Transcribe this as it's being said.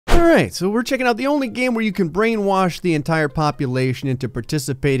Alright, so we're checking out the only game where you can brainwash the entire population into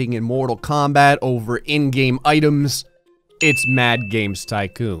participating in Mortal Kombat over in-game items. It's Mad Games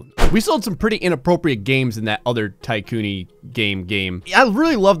Tycoon. We sold some pretty inappropriate games in that other Tycoon-y game. I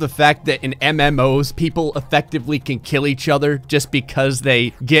really love the fact that in MMOs, people effectively can kill each other just because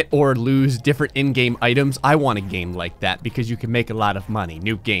they get or lose different in-game items. I want a game like that because you can make a lot of money.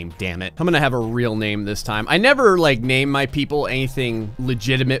 New game, damn it. I'm gonna have a real name this time. I never, like, name my people anything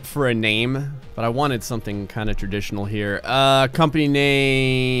legitimate for a name, but I wanted something kind of traditional here. Company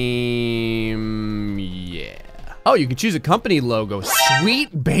name, yeah. Oh, you can choose a company logo.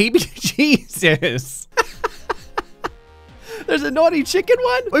 Sweet baby Jesus. There's a naughty chicken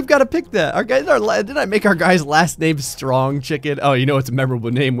one? We've got to pick that. Did I make our guy's last name Strong Chicken? Oh, you know it's a memorable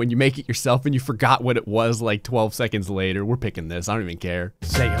name when you make it yourself and you forgot what it was like 12 seconds later. We're picking this. I don't even care.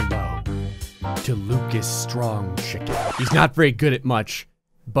 Say hello to Lucas Strong Chicken. He's not very good at much,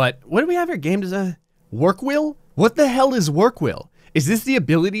 but what do we have here? Game design? Work wheel? What the hell is work wheel? Is this the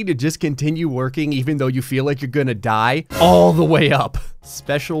ability to just continue working even though you feel like you're gonna die? All the way up.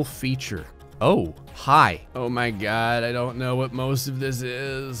 Special feature. Oh, hi. Oh my God, I don't know what most of this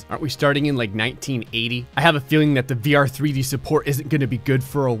is. Aren't we starting in like 1980? I have a feeling that the VR 3D support isn't gonna be good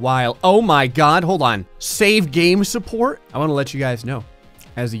for a while. Oh my God, hold on. Save game support? I wanna let you guys know,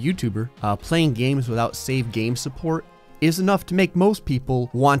 as a YouTuber, playing games without save game support is enough to make most people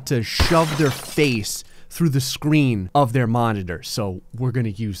want to shove their face through the screen of their monitor, so we're gonna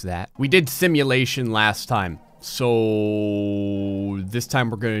use that. We did simulation last time, so this time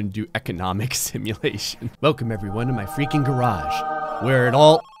we're gonna do economic simulation. Welcome everyone to my freaking garage, where it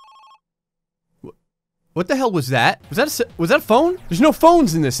all... What the hell was that? Was that a phone? There's no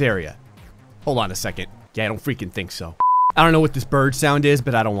phones in this area. Hold on a second. Yeah, I don't freaking think so. I don't know what this bird sound is,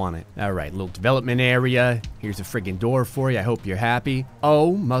 but I don't want it. All right, little development area. Here's a friggin' door for you. I hope you're happy.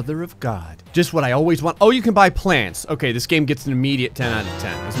 Oh, mother of God. Just what I always want. Oh, you can buy plants. Okay, this game gets an immediate 10 out of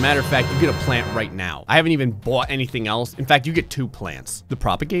 10. As a matter of fact, you get a plant right now. I haven't even bought anything else. In fact, you get 2 plants. The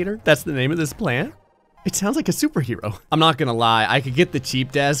propagator? That's the name of this plant? It sounds like a superhero. I'm not gonna lie, I could get the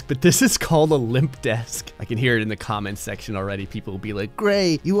cheap desk, but this is called a limp desk. I can hear it in the comments section already. People will be like,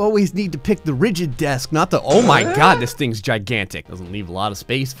 Gray, you always need to pick the rigid desk, not the, oh my God, this thing's gigantic. Doesn't leave a lot of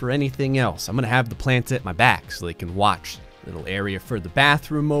space for anything else. I'm gonna have the plants at my back so they can watch. Little area for the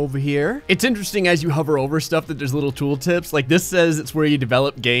bathroom over here. It's interesting as you hover over stuff that there's little tooltips. Like this says it's where you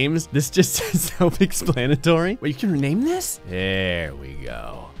develop games. This just says self-explanatory. Wait, you can rename this? There we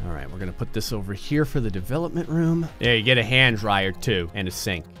go. All right, we're gonna put this over here for the development room. There, you get a hand dryer too, and a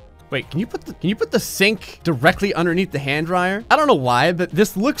sink. Wait, can you put the sink directly underneath the hand dryer? I don't know why, but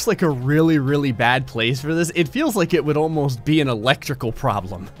this looks like a really, really bad place for this. It feels like it would almost be an electrical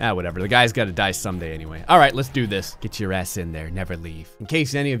problem. Ah, whatever. The guy's got to die someday anyway. All right, let's do this. Get your ass in there. Never leave. In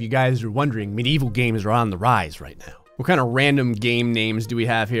case any of you guys are wondering, medieval games are on the rise right now. What kind of random game names do we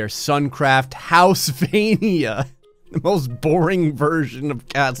have here? Suncraft Housevania. The most boring version of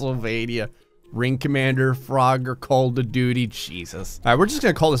Castlevania. Ring Commander, Frogger, Call of Duty, Jesus. All right, we're just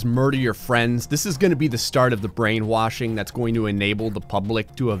gonna call this Murder Your Friends. This is gonna be the start of the brainwashing that's going to enable the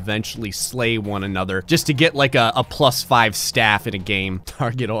public to eventually slay one another just to get like a +5 staff in a game.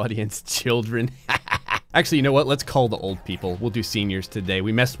 Target audience, children. Actually, you know what? Let's call the old people. We'll do seniors today.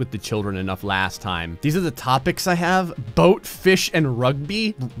 We messed with the children enough last time. These are the topics I have. Boat, fish, and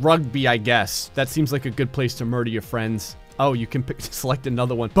rugby. Rugby, I guess. That seems like a good place to murder your friends. Oh, you can select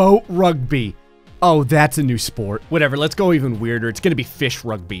another one. Boat rugby. Oh, that's a new sport. Whatever, let's go even weirder. It's gonna be fish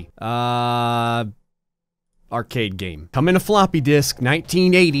rugby. Arcade game. Come in a floppy disk,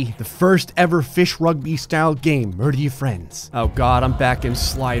 1980. The first ever fish rugby style game. Murder your friends. Oh God, I'm back in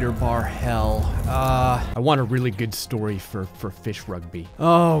slider bar hell. I want a really good story for fish rugby.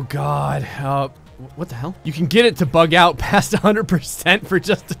 Oh God, what the hell? You can get it to bug out past 100% for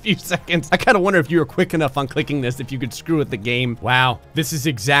just a few seconds. I kind of wonder if you were quick enough on clicking this, if you could screw with the game. Wow, this is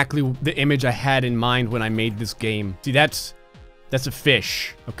exactly the image I had in mind when I made this game. See, that's a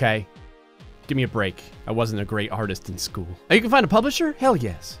fish, okay? Give me a break. I wasn't a great artist in school. Oh, you can find a publisher? Hell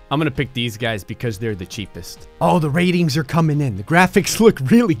yes. I'm gonna pick these guys because they're the cheapest. Oh, the ratings are coming in. The graphics look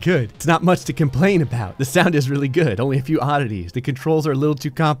really good. It's not much to complain about. The sound is really good. Only a few oddities. The controls are a little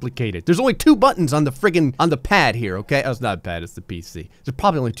too complicated. There's only 2 buttons on the pad here, okay? Oh, it's not a pad, it's the PC. There's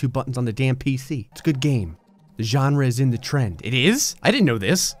probably only 2 buttons on the damn PC. It's a good game. The genre is in the trend. It is? I didn't know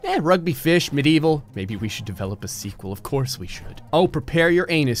this. Rugby fish, medieval. Maybe we should develop a sequel. Of course we should. Oh, prepare your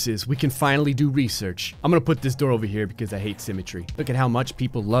anuses. We can finally do research. I'm gonna put this door over here because I hate symmetry. Look at how much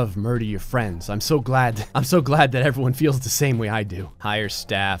people love Murder Your Friends. I'm so glad that everyone feels the same way I do. Hire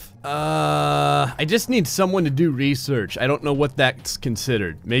staff. I just need someone to do research. I don't know what that's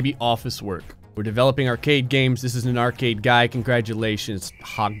considered. Maybe office work. We're developing arcade games. This is an arcade guy. Congratulations,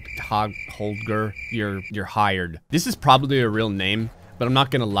 Holger. You're hired. This is probably a real name, but I'm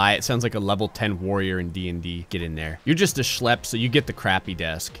not gonna lie. It sounds like a level 10 warrior in D&D. Get in there. You're just a schlep, so you get the crappy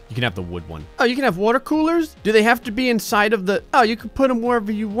desk. You can have the wood one. Oh, you can have water coolers? Do they have to be inside of the... Oh, you can put them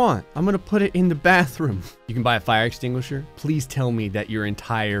wherever you want. I'm gonna put it in the bathroom. You can buy a fire extinguisher. Please tell me that your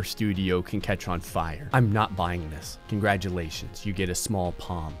entire studio can catch on fire. I'm not buying this. Congratulations. You get a small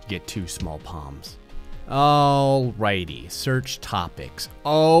palm. You get 2 small palms. Alrighty, search topics.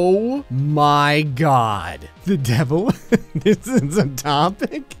 Oh my god. The devil? This is a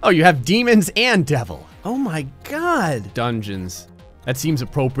topic? Oh, you have demons and devil. Oh my god. Dungeons. That seems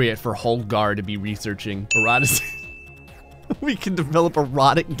appropriate for Holgar to be researching. Erotic. We can develop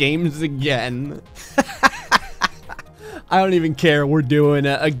erotic games again. I don't even care. We're doing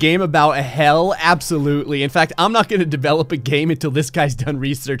a game about hell. Absolutely. In fact, I'm not going to develop a game until this guy's done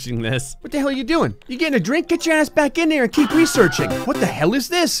researching this. What the hell are you doing? You getting a drink? Get your ass back in there and keep researching. What the hell is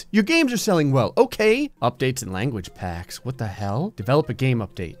this? Your games are selling well. Okay. Updates and language packs. What the hell? Develop a game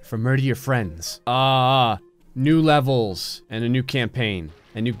update for Murder Your Friends. New levels and a new campaign.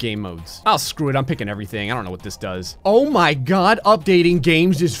 And new game modes. Oh, screw it. I'm picking everything. I don't know what this does. Oh my god, updating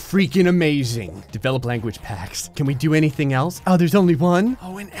games is freaking amazing. Develop language packs. Can we do anything else? Oh, there's only one?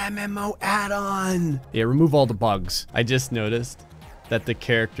 Oh, an MMO add-on. Yeah, remove all the bugs. I just noticed that the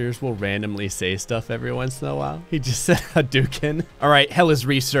characters will randomly say stuff every once in a while. He just said Hadouken. All right, hell is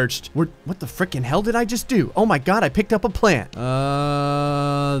researched. What the frickin' hell did I just do? Oh my god, I picked up a plant.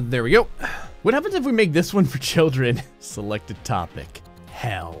 There we go. What happens if we make this one for children? Selected topic.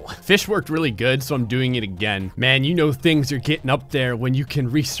 Hell. Fish worked really good, so I'm doing it again. Man, you know things are getting up there when you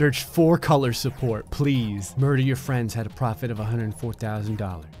can research 4-color support. Please. Murder Your Friends had a profit of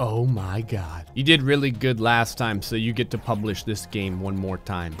 $104,000. Oh my god. You did really good last time, so you get to publish this game one more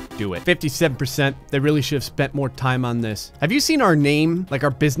time. Do it. 57%. They really should have spent more time on this. Have you seen our name? Like our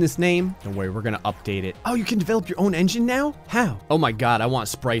business name? Don't worry, we're gonna update it. Oh, you can develop your own engine now? How? Oh my god, I want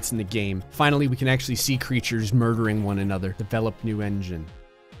sprites in the game. Finally, we can actually see creatures murdering one another. Develop new engine.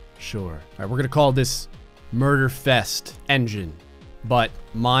 Sure. All right, we're gonna call this Murder Fest engine, but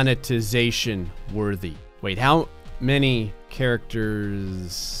monetization worthy. Wait, how many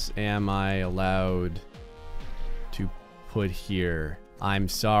characters am I allowed to put here? I'm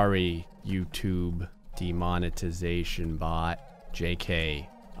sorry, YouTube demonetization bot. JK,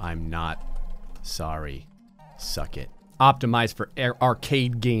 I'm not sorry. Suck it. Optimized for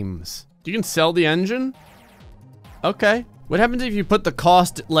arcade games. You can sell the engine? Okay. What happens if you put the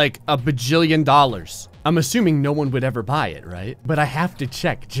cost at like $1 bajillion? I'm assuming no one would ever buy it, right? But I have to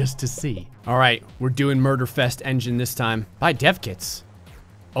check just to see. All right, we're doing Murderfest engine this time. Buy dev kits.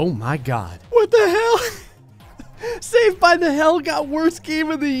 Oh my god. What the hell? Saved by the Hell got worst game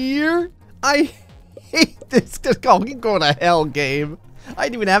of the year? I hate this. Just go to hell game. I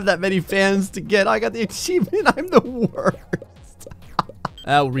didn't even have that many fans to get. I got the achievement. I'm the worst.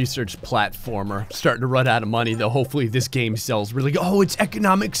 Research platformer. Starting to run out of money though. Hopefully this game sells really good. Oh, it's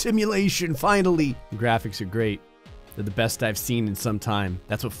economic simulation, finally. The graphics are great. They're the best I've seen in some time.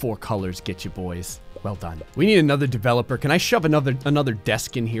 That's what 4 colors get you, boys. Well done. We need another developer. Can I shove another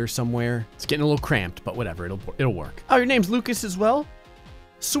desk in here somewhere? It's getting a little cramped, but whatever, it'll work. Oh, your name's Lucas as well?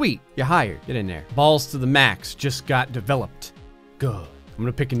 Sweet, you're hired. Get in there. Balls to the Max just got developed. Good. I'm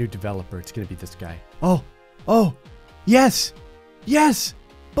gonna pick a new developer. It's gonna be this guy. Oh, yes. Yes!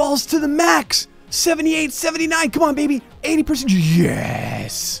 Balls to the max! 78, 79, come on, baby! 80%,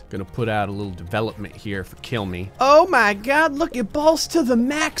 yes! Gonna put out a little development here for Kill Me. Oh my god, look at balls to the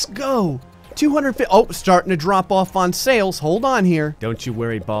max go! 250, oh, starting to drop off on sales. Hold on here. Don't you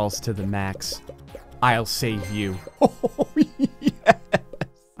worry, balls to the max. I'll save you. Oh, yes!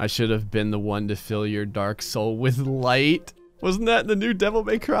 I should have been the one to fill your dark soul with light. Wasn't that the new Devil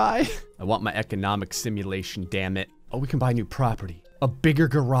May Cry? I want my economic simulation, damn it. Oh, we can buy new property. A bigger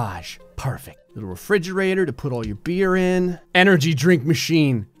garage. Perfect. Little refrigerator to put all your beer in. Energy drink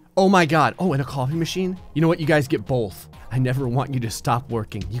machine. Oh my god. Oh, and a coffee machine? You know what? You guys get both. I never want you to stop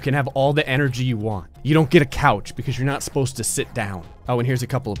working. You can have all the energy you want. You don't get a couch because you're not supposed to sit down. Oh, and here's a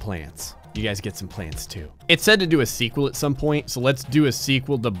couple of plants. You guys get some plants too. It said to do a sequel at some point, so let's do a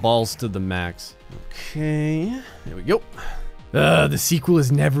sequel to Balls to the Max. Okay, there we go. The sequel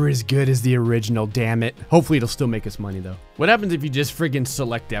is never as good as the original, damn it. Hopefully it'll still make us money though. What happens if you just friggin'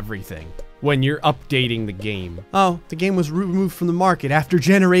 select everything when you're updating the game? Oh, the game was removed from the market after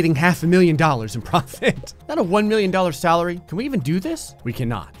generating $500,000 in profit. Is that a $1 million salary? Can we even do this? We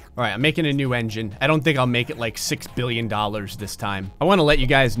cannot. All right, I'm making a new engine. I don't think I'll make it like $6 billion this time. I want to let you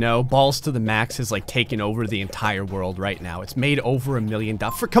guys know, Balls to the Max has like taken over the entire world right now. It's made over $1 million.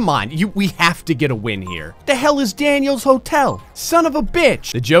 Come on, we have to get a win here. The hell is Daniel's Hotel? Son of a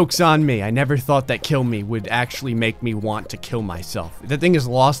bitch. The joke's on me. I never thought that Kill Me would actually make me want to kill myself. That thing has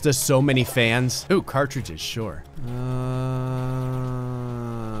lost us so many fans. Ooh, cartridges, sure.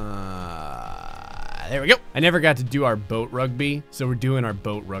 There we go. I never got to do our boat rugby, so we're doing our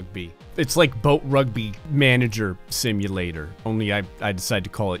boat rugby. It's like boat rugby manager simulator, only I decided to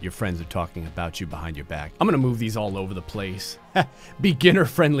call it your friends are talking about you behind your back. I'm gonna move these all over the place. Beginner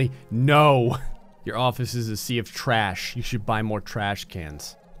friendly, no. Your office is a sea of trash. You should buy more trash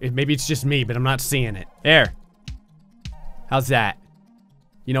cans. Maybe it's just me, but I'm not seeing it. There. How's that?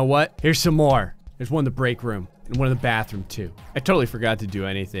 You know what? Here's some more. There's one in the break room. And one in the bathroom too. I totally forgot to do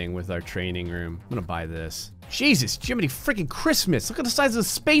anything with our training room. I'm gonna buy this. Jesus, Jiminy freaking Christmas. Look at the size of the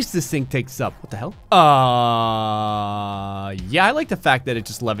space this thing takes up. What the hell? Yeah, I like the fact that it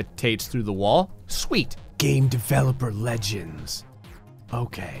just levitates through the wall. Sweet. Game developer legends.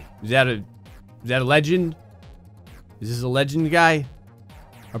 Okay. Is that a legend? Is this a legend guy?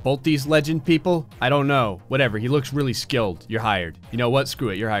 Are both these legend people? I don't know. Whatever, he looks really skilled. You're hired. You know what? Screw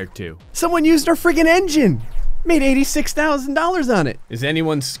it, you're hired too. Someone used our friggin' engine! Made $86,000 on it. Is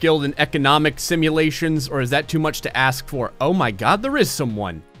anyone skilled in economic simulations, or is that too much to ask for? Oh my god, there is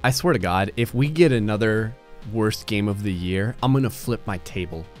someone. I swear to god, if we get another worst game of the year, I'm gonna flip my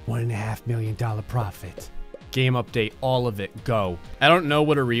table. $1.5 million profit. Game update, all of it, go. I don't know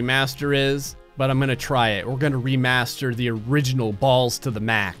what a remaster is, but I'm gonna try it. We're gonna remaster the original Balls to the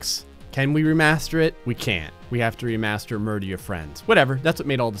Max. Can we remaster it? We can't. We have to remaster Murder Your Friends. Whatever, that's what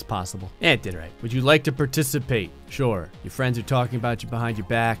made all this possible. And it did right. Would you like to participate? Sure. Your friends are talking about you behind your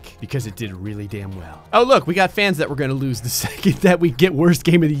back because it did really damn well. Oh look, we got fans that we're gonna lose the second that we get worst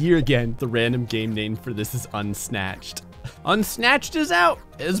game of the year again. The random game name for this is Unsnatched. Unsnatched is out.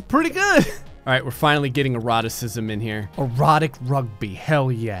 It's pretty good. All right, we're finally getting eroticism in here. Erotic rugby, hell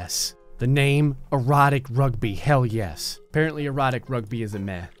yes. The name, erotic rugby, hell yes. Apparently erotic rugby is a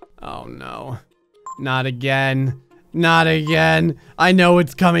meh. Oh no. Not again. Not again. I know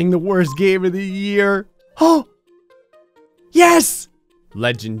it's coming, the worst game of the year. Oh! Yes!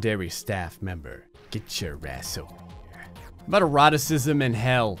 Legendary staff member. Get your ass over here. How about eroticism in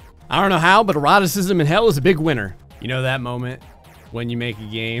hell? I don't know how, but eroticism in hell is a big winner. You know that moment when you make a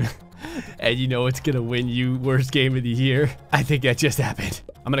game and you know it's gonna win you worst game of the year? I think that just happened.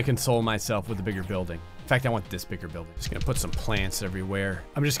 I'm gonna console myself with a bigger building. In fact, I want this bigger building. Just gonna put some plants everywhere.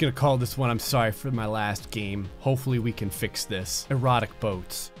 I'm just gonna call this one, I'm sorry for my last game. Hopefully we can fix this. Erotic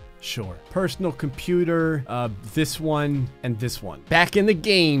boats. Sure. Personal computer, this one, and this one. Back in the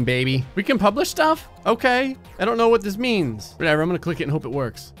game, baby. We can publish stuff? Okay. I don't know what this means. Whatever, I'm gonna click it and hope it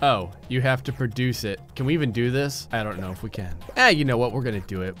works. Oh, you have to produce it. Can we even do this? I don't know if we can. You know what? We're gonna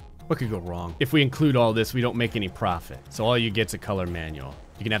do it. What could go wrong? If we include all this, we don't make any profit. So all you get's a color manual.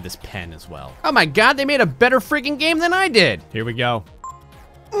 You can have this pen as well. Oh my god, they made a better freaking game than I did. Here we go.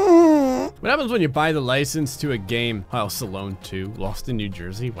 What happens when you buy the license to a game? House Alone 2, Lost in New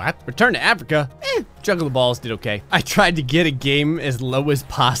Jersey. What? Return to Africa? Juggle the Balls did okay. I tried to get a game as low as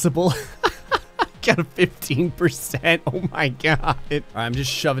possible. Got a 15%. Oh my god. All right, I'm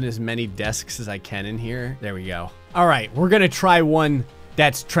just shoving as many desks as I can in here. There we go. All right, we're gonna try one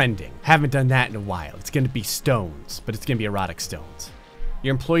that's trending. Haven't done that in a while. It's gonna be stones, but it's gonna be erotic stones.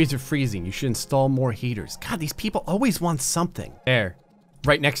 Your employees are freezing. You should install more heaters. God, these people always want something. There.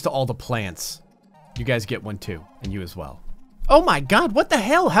 Right next to all the plants. You guys get one too, and you as well. Oh my god, what the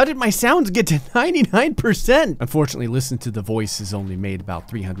hell? How did my sounds get to 99%? Unfortunately, Listen to the Voice has only made about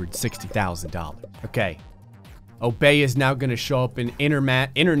 $360,000. Okay. Obey is now gonna show up in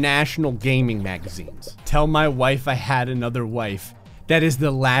international gaming magazines. Tell my wife I had another wife. That is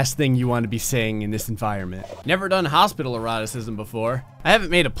the last thing you want to be saying in this environment. Never done hospital eroticism before. I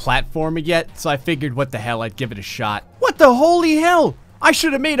haven't made a platformer yet, so I figured what the hell, I'd give it a shot. What the holy hell? I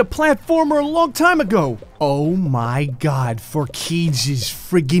should have made a platformer a long time ago. Oh my god, Forkeej is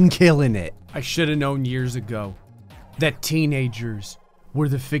friggin' killing it. I should have known years ago that teenagers were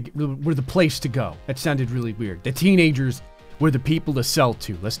the place to go. That sounded really weird. The teenagers were the people to sell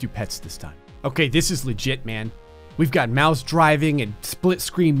to. Let's do pets this time. Okay, this is legit, man. We've got mouse driving and split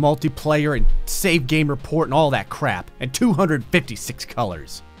screen multiplayer and save game report and all that crap. And 256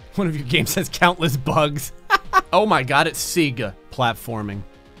 colors. One of your games has countless bugs. Oh my god, it's Sega. Platforming.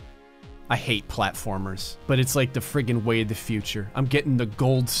 I hate platformers, but it's like the friggin' way of the future. I'm getting the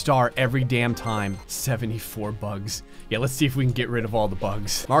gold star every damn time. 74 bugs. Yeah, let's see if we can get rid of all the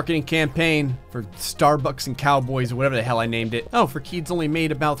bugs. Marketing campaign for Starbucks and Cowboys or whatever the hell I named it. Oh, for Keeds only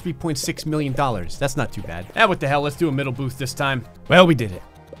made about $3.6 million. That's not too bad. Ah, what the hell, let's do a middle booth this time. Well, we did it.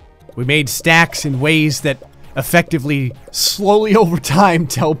 We made stacks in ways that effectively, slowly over time,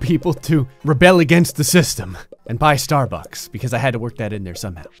 tell people to rebel against the system and buy Starbucks, because I had to work that in there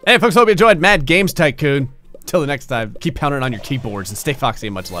somehow. Hey folks, hope you enjoyed Mad Games Tycoon. Till the next time, keep pounding on your keyboards and stay foxy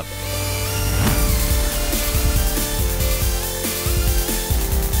and much love.